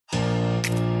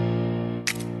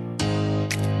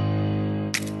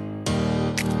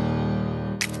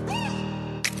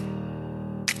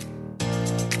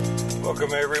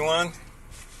Welcome, everyone,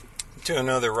 to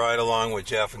another ride along with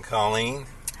Jeff and Colleen.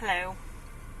 Hello.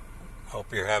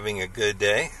 Hope you're having a good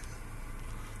day.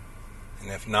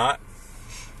 And if not,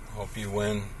 hope you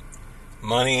win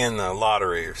money in the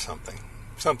lottery or something.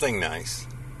 Something nice.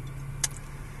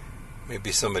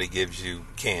 Maybe somebody gives you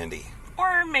candy.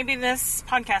 Or maybe this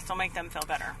podcast will make them feel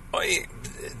better. Oh,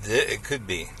 it could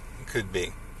be. It could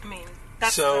be. I mean,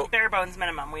 that's the bare bones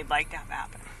minimum we'd like to have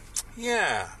happen.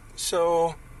 Yeah.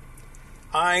 So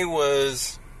I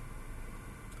was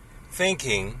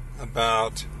thinking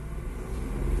about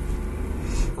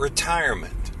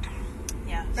retirement.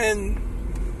 Yeah. And,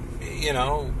 you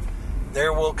know,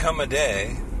 there will come a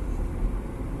day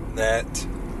that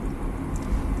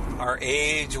our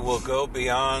age will go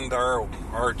beyond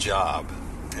our job.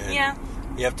 And yeah.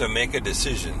 You have to make a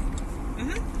decision.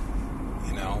 Mm-hmm.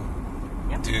 You know,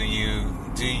 yep.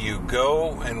 Do you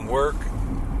go and work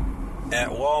at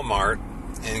Walmart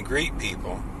and greet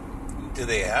people? Do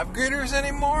they have greeters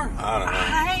anymore?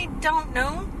 I don't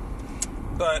know.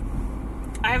 But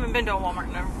I haven't been to a Walmart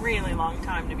in a really long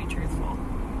time, to be truthful.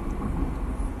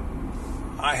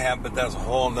 I have, but that's a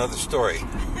whole nother story.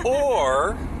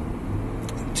 Or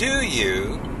do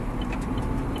you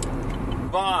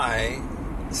buy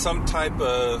some type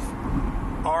of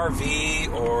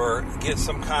RV or get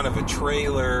some kind of a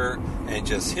trailer and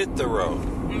just hit the road?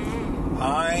 Mm-hmm.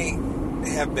 I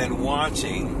have been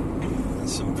watching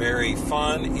some very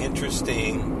fun,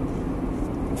 interesting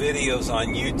videos on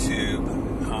YouTube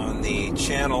on the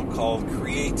channel called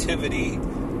Creativity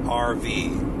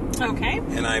RV. Okay.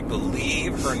 And I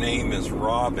believe her name is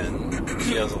Robin.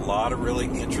 She has a lot of really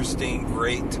interesting,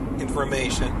 great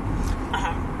information.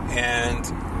 Uh-huh. And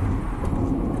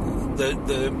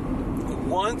the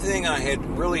one thing I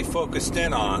had really focused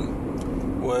in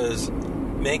on was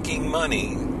making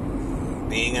money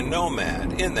being a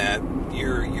nomad, in that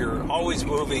you're always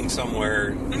moving somewhere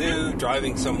new,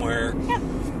 driving somewhere,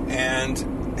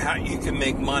 and how you can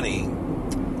make money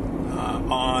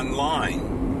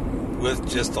online with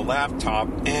just a laptop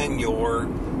and your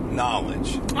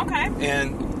knowledge. Okay.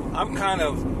 And I'm kind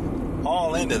of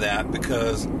all into that,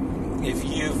 because if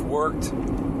you've worked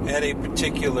at a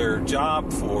particular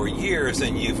job for years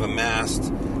and you've amassed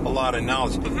a lot of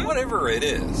knowledge, whatever it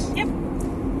is,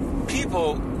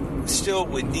 people still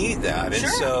would need that. Sure.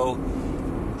 And so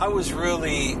I was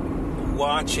really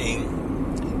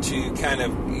watching to kind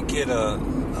of get a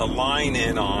line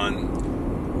in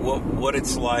on what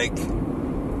it's like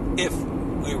if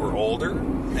we were older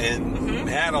and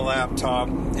had a laptop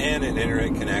and an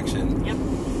internet connection,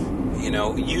 you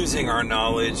know, using our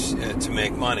knowledge to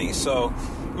make money. So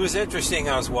it was interesting.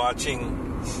 I was watching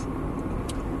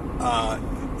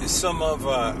some of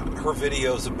her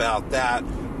videos about that,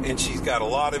 and she's got a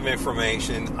lot of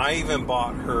information. I even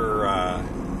bought her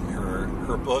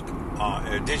book,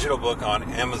 a digital book on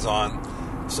Amazon.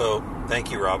 So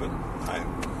thank you, Robin. I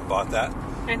bought that.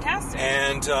 Fantastic.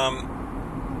 And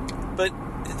but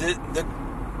the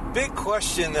big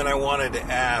question that I wanted to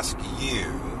ask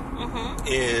you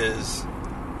is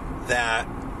that,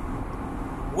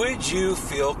 would you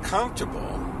feel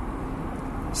comfortable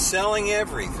selling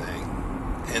everything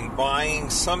and buying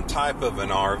some type of an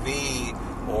RV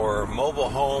or mobile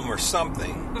home or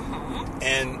something,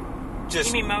 and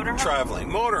just traveling,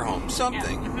 motorhome,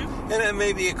 something, and then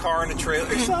maybe a car and a trailer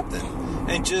or something,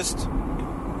 and just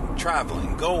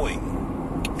traveling, going?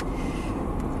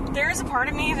 There is a part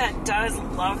of me that does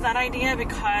love that idea,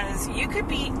 because you could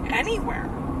be anywhere.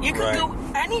 You could go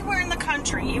anywhere in the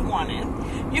country you wanted.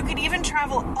 You could even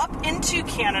travel up into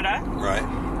Canada. Right.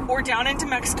 Or down into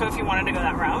Mexico if you wanted to go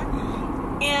that route.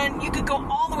 And you could go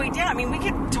all the way down. I mean, we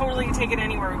could totally take it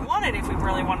anywhere we wanted if we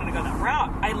really wanted to go that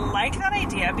route. I like that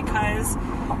idea, because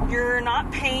you're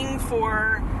not paying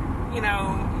for,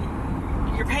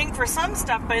 you're paying for some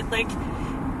stuff, but, like,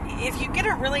 if you get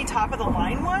a really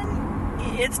top-of-the-line one,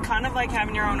 it's kind of like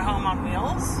having your own home on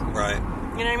wheels. Right.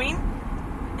 You know what I mean?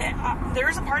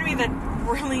 There's a part of me that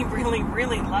really, really,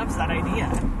 really loves that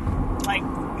idea. Like,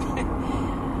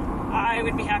 I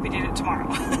would be happy to do it tomorrow,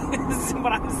 is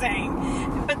what I'm saying.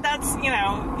 But that's, you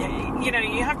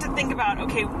have to think about,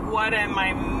 okay, what am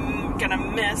I going to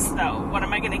miss, though? What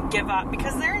am I going to give up?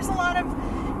 Because there's a lot of,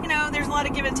 there's a lot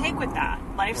of give and take with that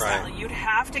lifestyle. Right. You'd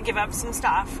have to give up some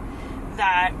stuff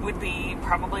that would be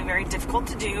probably very difficult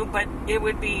to do, but it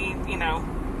would be,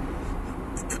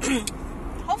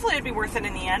 hopefully it'd be worth it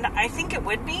in the end. I think it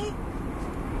would be.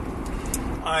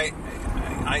 I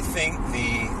think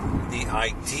the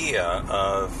idea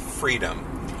of freedom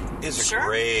is a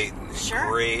great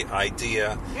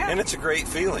idea, and it's a great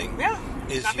feeling. Yeah,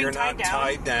 you're not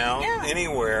tied down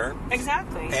anywhere.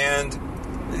 Exactly. And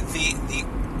the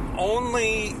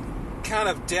only kind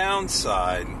of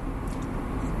downside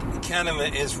kind of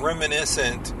is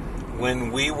reminiscent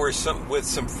when we were with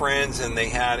some friends and they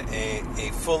had a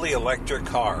fully electric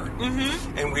car,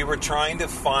 and we were trying to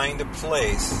find a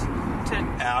place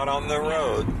out on the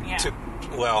road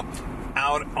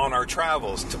out on our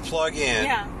travels to plug in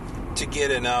to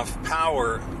get enough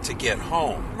power to get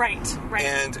home. Right.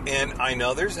 And I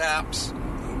know there's apps.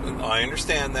 I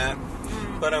understand that.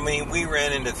 But I mean, we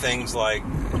ran into things like,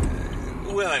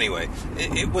 well, anyway,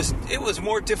 it was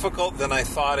more difficult than I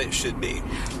thought it should be.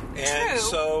 And True,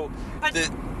 so,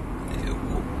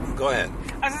 go ahead.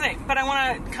 I was going to say, but I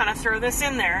want to kind of throw this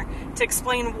in there to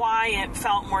explain why it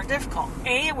felt more difficult.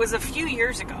 It was a few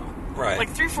years ago. Right. Like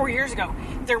 3-4 years ago,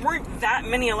 there weren't that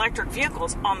many electric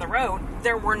vehicles on the road.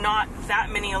 There were not that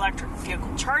many electric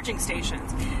vehicle charging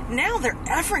stations. Now they're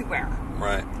everywhere.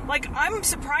 Right. Like, I'm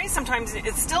surprised sometimes.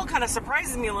 It still kind of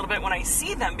surprises me a little bit when I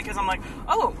see them, because I'm like,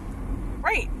 oh,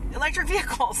 right, electric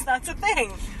vehicles, that's a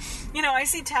thing. You know, I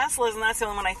see Teslas, and that's the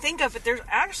only one I think of, but there's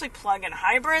actually plug-in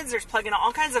hybrids, there's plug-in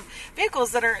all kinds of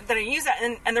vehicles that use that.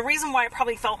 And the reason why it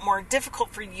probably felt more difficult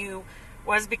for you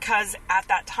was because at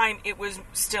that time it was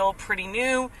still pretty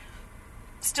new,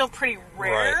 still pretty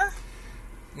rare. Right.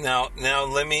 Now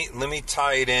let me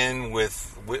tie it in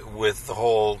with the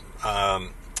whole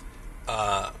RV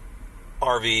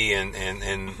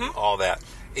and all that.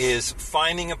 Is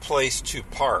finding a place to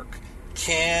park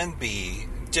can be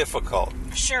difficult.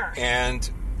 Sure. And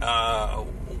I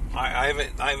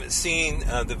haven't seen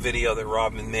the video that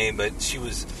Robin made, but she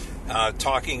was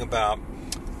talking about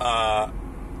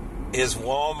is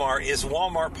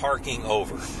Walmart parking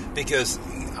over? Because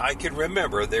I could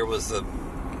remember there was a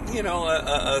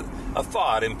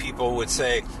thought, and people would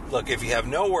say, look, if you have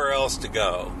nowhere else to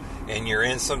go and you're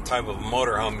in some type of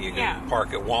motorhome, you can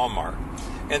park at Walmart.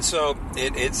 And so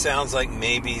it sounds like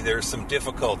maybe there's some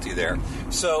difficulty there.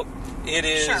 So it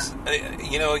is,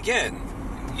 again,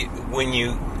 when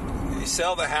you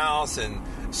sell the house and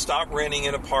stop renting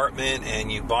an apartment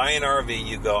and you buy an RV,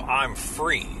 you go, I'm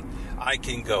free. I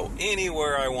can go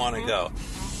anywhere I want to go.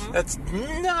 That's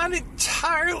not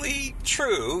entirely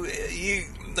true.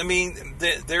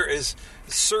 There is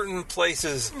certain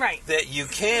places that you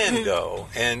can go,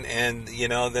 and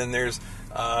then there's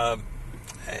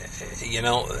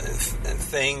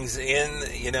things in,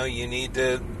 you need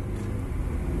to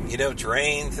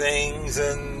drain things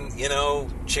and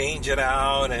change it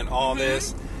out and all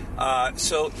this.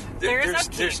 So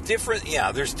there's different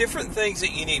things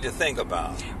that you need to think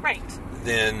about, right?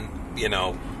 Than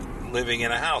living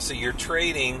in a house. So you're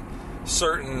trading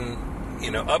certain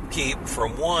upkeep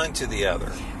from one to the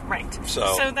other. Right.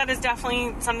 So that is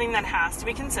definitely something that has to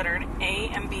be considered, A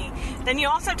and B. Then you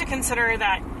also have to consider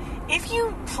that if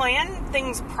you plan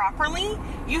things properly,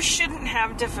 you shouldn't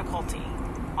have difficulty.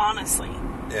 Honestly.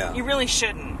 Yeah. You really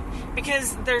shouldn't.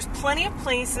 Because there's plenty of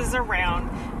places around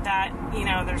that,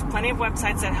 there's plenty of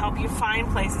websites that help you find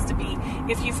places to be.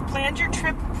 If you've planned your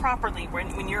trip properly,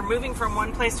 when you're moving from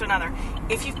one place to another,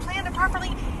 if you've planned it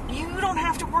properly, you don't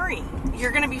have to worry.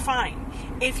 You're going to be fine.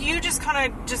 If you just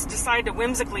decide to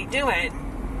whimsically do it,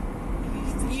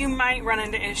 you might run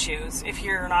into issues if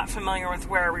you're not familiar with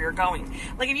wherever you're going.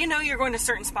 Like, if you're going to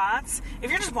certain spots, if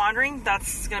you're just wandering,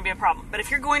 that's going to be a problem. But if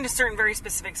you're going to certain very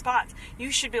specific spots, you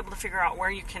should be able to figure out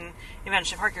where you can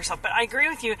eventually park yourself. But I agree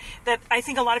with you that I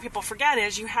think a lot of people forget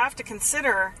is you have to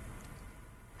consider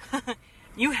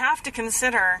utilities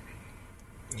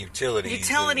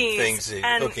and things that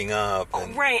you're hooking up.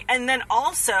 Right, and then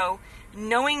also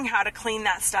knowing how to clean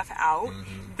that stuff out,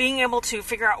 being able to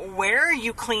figure out where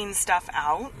you clean stuff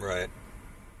out. Right.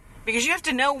 Because you have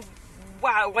to know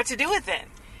what to do with it.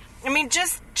 I mean,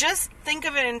 just think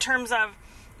of it in terms of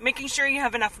making sure you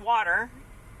have enough water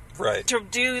to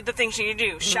do the things you need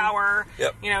to do. Shower,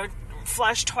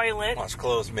 flush toilet. Wash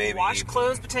clothes, maybe. Wash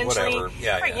clothes, potentially. Whatever.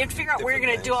 Yeah, right, you have to figure out where you're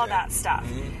going to do all that stuff.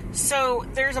 So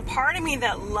there's a part of me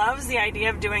that loves the idea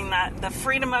of doing that, the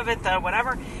freedom of it, the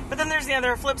whatever. But then there's the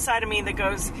other flip side of me that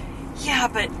goes, yeah,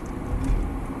 but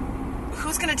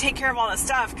who's going to take care of all this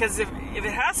stuff? Because if it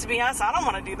has to be us, I don't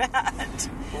want to do that.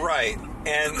 Right.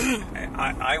 And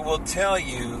I will tell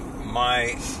you,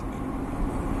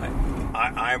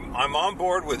 I'm on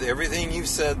board with everything you've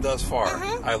said thus far.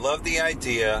 I love the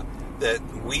idea that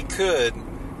we could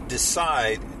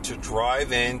decide to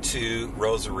drive into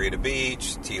Rosarita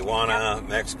Beach, Tijuana,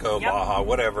 Mexico, Baja,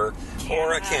 whatever,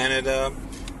 or Canada,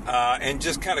 and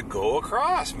just kind of go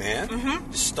across,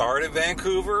 man. Start at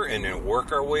Vancouver and then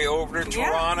work our way over to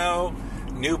Toronto.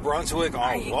 New Brunswick,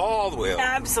 all the way over.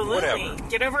 Absolutely. Whatever.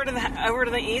 Get over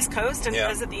to the East Coast and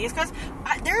visit the East Coast.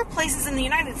 There are places in the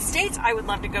United States I would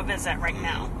love to go visit right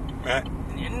now. Right.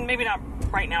 And maybe not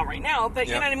right now, but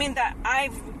you know what I mean? That I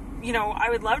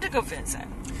would love to go visit.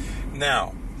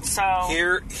 Now, so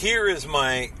here is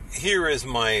my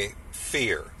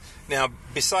fear. Now,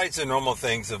 besides the normal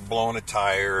things of blowing a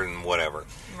tire and whatever,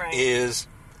 is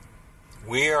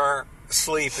we are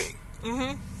sleeping.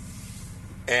 Mm-hmm.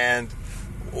 And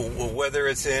whether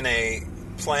it's in a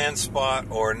planned spot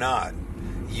or not,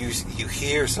 you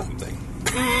hear something.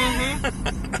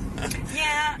 Mm-hmm.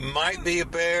 Yeah. Might be a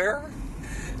bear.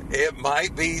 It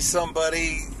might be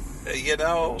somebody,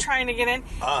 trying to get in.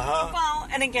 Uh-huh. Well,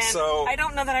 and again, I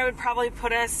don't know that I would probably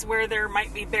put us where there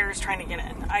might be bears trying to get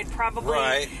in. I'd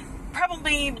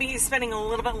probably be spending a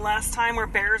little bit less time where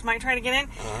bears might try to get in.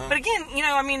 Uh-huh. But again,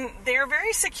 they're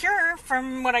very secure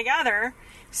from what I gather.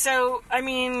 So,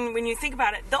 when you think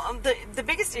about it, the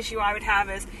biggest issue I would have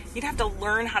is you'd have to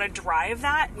learn how to drive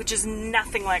that, which is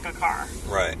nothing like a car.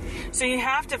 Right. So you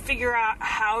have to figure out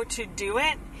how to do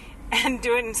it, and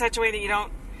do it in such a way that you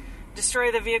don't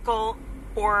destroy the vehicle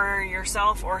or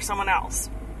yourself or someone else.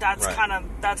 That's kind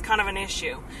of an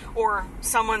issue. Or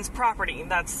someone's property.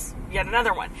 That's yet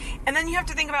another one. And then you have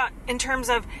to think about in terms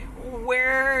of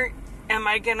where am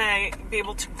I going to be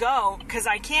able to go? Because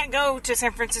I can't go to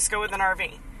San Francisco with an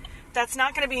RV. That's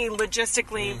not going to be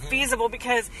logistically feasible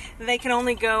because they can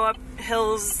only go up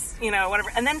hills,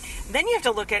 whatever. And then you have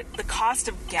to look at the cost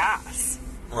of gas.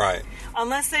 Right.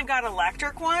 Unless they've got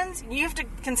electric ones, you have to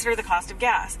consider the cost of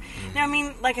gas. Mm-hmm.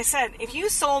 Now, like I said, if you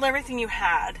sold everything you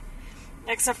had,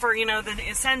 except for, the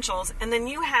essentials, and then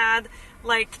you had,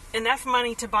 enough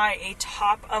money to buy a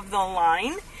top of the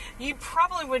line, you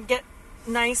probably would get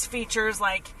nice features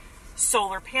like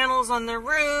solar panels on the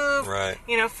roof,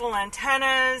 full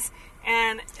antennas,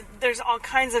 and there's all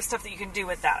kinds of stuff that you can do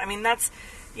with that.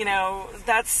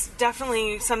 That's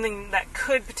definitely something that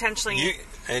could potentially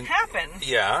happen.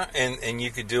 Yeah, and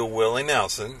you could do a Willie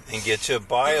Nelson and get you a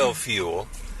biofuel.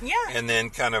 Yeah. And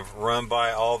then kind of run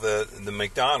by all the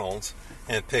McDonald's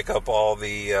and pick up all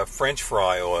the French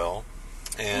fry oil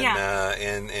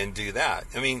and do that.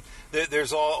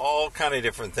 There's all kind of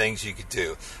different things you could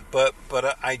do. But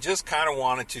I just kind of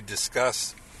wanted to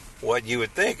discuss what you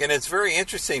would think. And it's very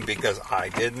interesting because I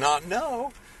did not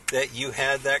know that you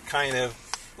had that kind of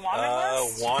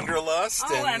wanderlust.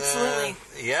 Oh, absolutely.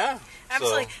 Yeah.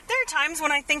 Absolutely. There are times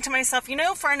when I think to myself,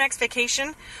 for our next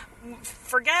vacation,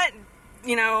 forget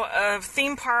a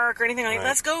theme park or anything like that.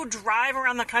 Let's go drive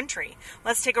around the country.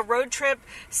 Let's take a road trip,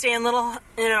 stay in little,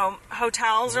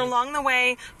 hotels along the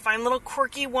way, find little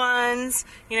quirky ones,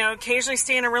 occasionally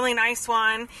stay in a really nice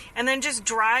one, and then just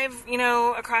drive,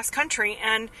 across country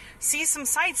and see some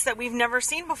sights that we've never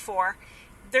seen before.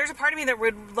 There's a part of me that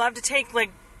would love to take,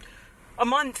 a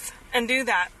month and do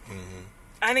that. Mm-hmm.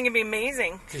 I think it'd be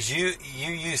amazing. Because you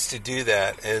used to do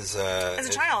that as a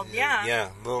child, yeah. Yeah,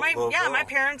 my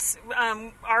parents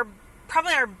are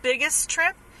probably our biggest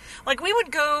trip. We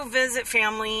would go visit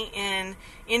family in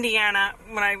Indiana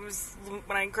when I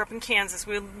grew up in Kansas.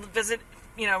 We would visit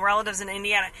relatives in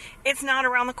Indiana. It's not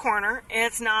around the corner.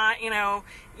 It's not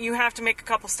you have to make a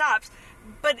couple stops.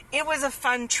 But it was a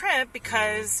fun trip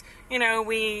because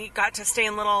we got to stay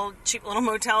in cheap little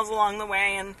motels along the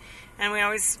way, and we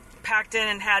always packed in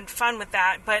and had fun with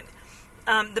that. But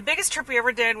the biggest trip we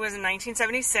ever did was in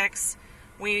 1976.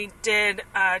 We did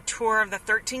a tour of the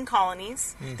 13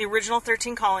 colonies, the original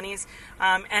 13 colonies,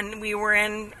 and we were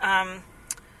in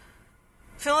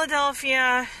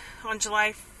Philadelphia on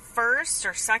July 1st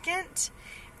or 2nd,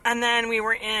 and then we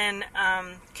were in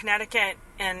Connecticut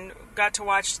and got to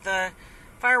watch the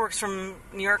fireworks from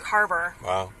New York Harbor.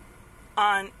 Wow.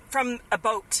 From a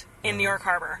boat in New York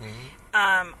Harbor. Mm-hmm.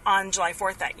 On July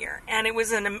 4th that year. And it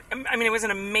was an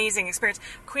amazing experience.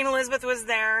 Queen Elizabeth was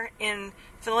there in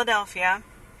Philadelphia.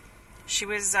 She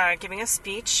was giving a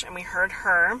speech, and we heard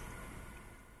her.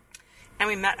 And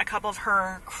we met a couple of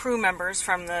her crew members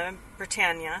from the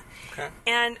Britannia. Okay.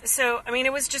 And so,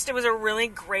 it was a really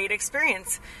great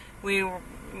experience. We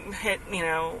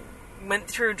drove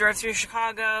through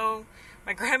Chicago.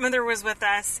 My grandmother was with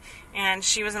us, and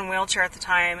she was in a wheelchair at the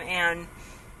time, and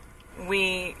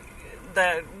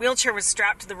the wheelchair was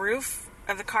strapped to the roof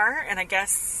of the car, and I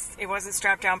guess it wasn't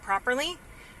strapped down properly.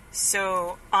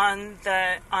 So on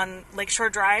Lakeshore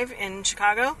Drive in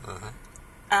Chicago,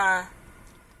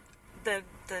 the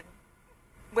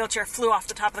wheelchair flew off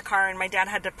the top of the car, and my dad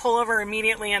had to pull over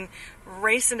immediately and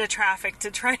race into traffic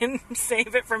to try and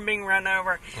save it from being run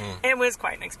over. It was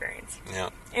quite an experience. Yeah.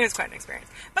 It was quite an experience.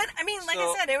 But I mean, like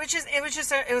I said,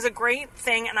 it was a great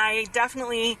thing, and I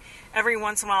definitely every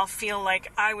once in a while feel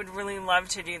like I would really love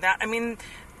to do that. I mean,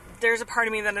 there's a part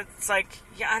of me that it's like,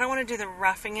 yeah, I don't want to do the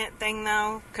roughing it thing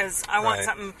though, because I want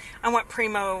something. I want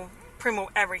primo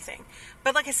everything.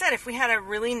 But like I said, if we had a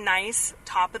really nice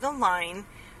top of the line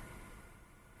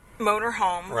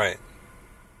motorhome, right,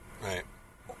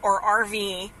 or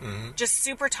RV, just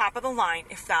super top of the line,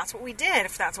 if that's what we did,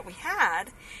 if that's what we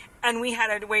had, and we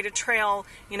had a way to trail,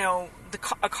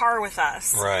 a car with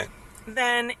us, right,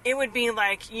 then it would be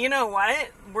like, you know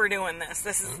what, we're doing this.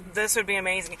 This would be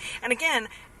amazing. And again,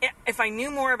 if I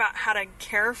knew more about how to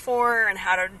care for and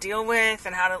how to deal with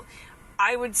and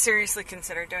I would seriously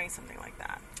consider doing something like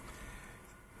that.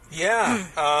 Yeah,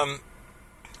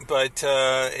 but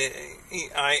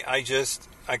I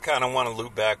kind of want to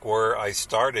loop back where I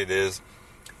started. Is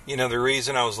the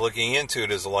reason I was looking into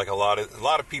it is like a lot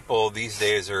of people these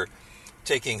days are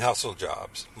taking hustle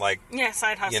jobs, like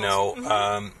side hustles.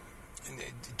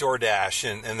 DoorDash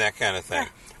and that kind of thing. Yeah.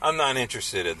 I'm not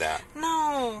interested in that.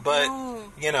 No, but if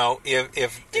I'm going to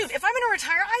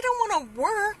retire, I don't want to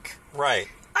work. Right.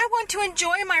 I want to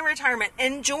enjoy my retirement,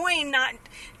 enjoy not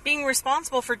being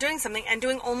responsible for doing something and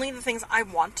doing only the things I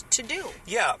want to do.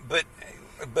 Yeah, but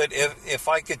if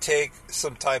I could take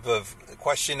some type of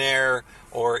questionnaire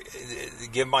or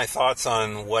give my thoughts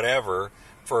on whatever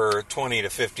for $20 to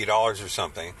 $50 or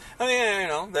something, I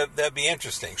mean, that'd be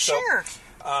interesting. Sure. So,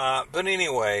 but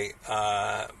anyway,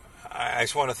 I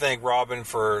just want to thank Robin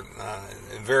for a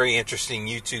very interesting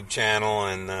YouTube channel,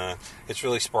 and it's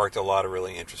really sparked a lot of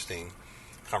really interesting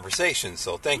conversations.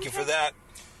 So thank you for that.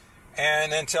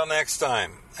 And until next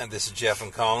time, and this is Jeff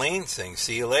and Colleen saying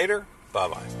see you later.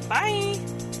 Bye-bye. Bye.